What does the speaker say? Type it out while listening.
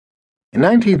In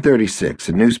 1936,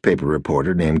 a newspaper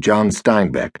reporter named John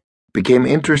Steinbeck became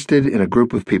interested in a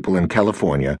group of people in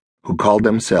California who called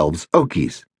themselves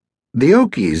Okies. The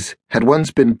Okies had once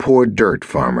been poor dirt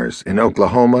farmers in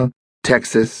Oklahoma,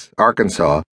 Texas,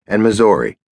 Arkansas, and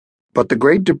Missouri, but the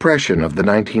Great Depression of the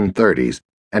 1930s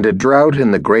and a drought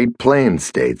in the Great Plains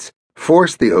states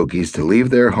forced the Okies to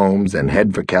leave their homes and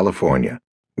head for California,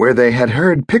 where they had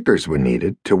heard pickers were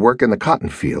needed to work in the cotton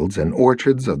fields and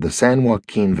orchards of the San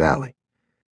Joaquin Valley.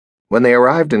 When they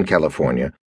arrived in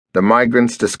California, the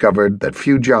migrants discovered that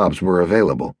few jobs were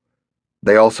available.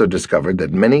 They also discovered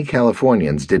that many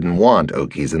Californians didn't want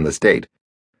Okies in the state.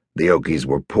 The Okies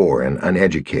were poor and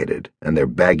uneducated, and their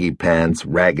baggy pants,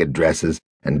 ragged dresses,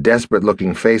 and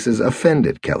desperate-looking faces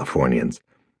offended Californians.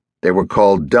 They were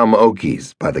called dumb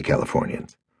Okies by the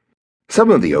Californians. Some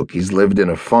of the Okies lived in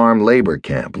a farm labor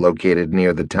camp located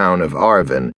near the town of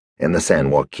Arvin in the San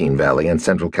Joaquin Valley in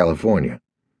Central California.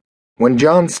 When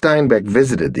John Steinbeck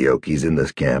visited the Okies in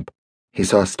this camp, he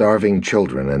saw starving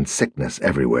children and sickness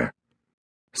everywhere.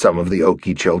 Some of the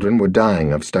Okie children were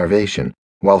dying of starvation,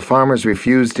 while farmers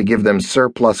refused to give them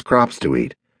surplus crops to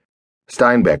eat.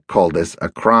 Steinbeck called this a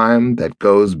crime that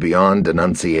goes beyond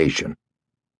denunciation.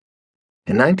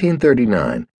 In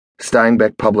 1939,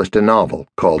 Steinbeck published a novel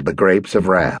called The Grapes of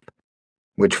Wrath,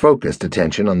 which focused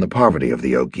attention on the poverty of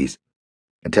the Okies.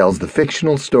 It tells the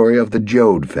fictional story of the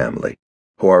Joad family,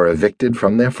 who are evicted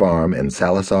from their farm in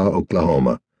Sallisaw,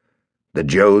 Oklahoma. The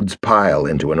Joads pile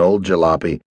into an old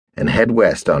jalopy and head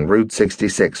west on Route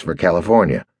 66 for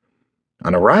California.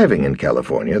 On arriving in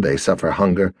California, they suffer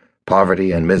hunger,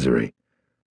 poverty, and misery.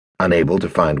 Unable to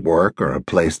find work or a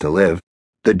place to live,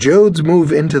 the Joads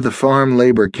move into the farm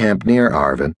labor camp near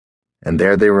Arvin, and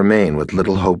there they remain with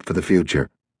little hope for the future.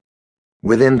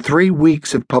 Within 3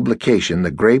 weeks of publication,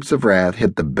 The Grapes of Wrath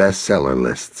hit the bestseller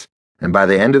lists, and by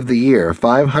the end of the year,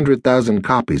 500,000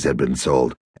 copies had been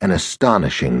sold, an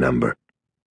astonishing number.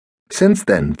 Since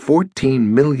then,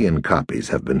 14 million copies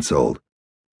have been sold.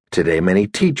 Today, many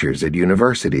teachers at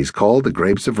universities call The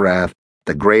Grapes of Wrath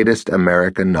the greatest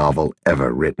American novel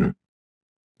ever written.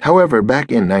 However,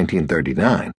 back in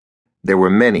 1939, there were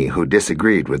many who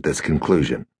disagreed with this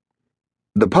conclusion.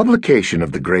 The publication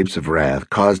of The Grapes of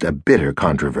Wrath caused a bitter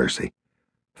controversy.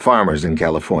 Farmers in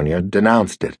California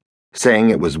denounced it, saying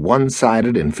it was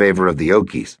one-sided in favor of the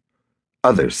Okies.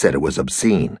 Others said it was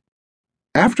obscene.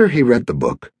 After he read the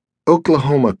book,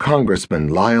 Oklahoma Congressman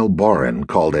Lyle Boren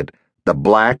called it the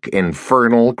black,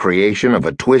 infernal creation of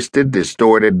a twisted,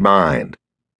 distorted mind.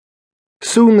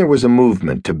 Soon there was a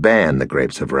movement to ban The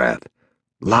Grapes of Wrath.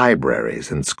 Libraries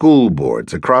and school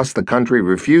boards across the country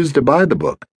refused to buy the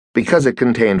book because it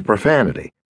contained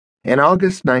profanity. In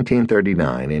August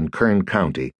 1939, in Kern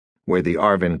County, where the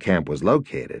Arvin camp was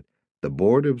located, the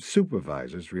Board of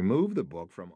Supervisors removed the book from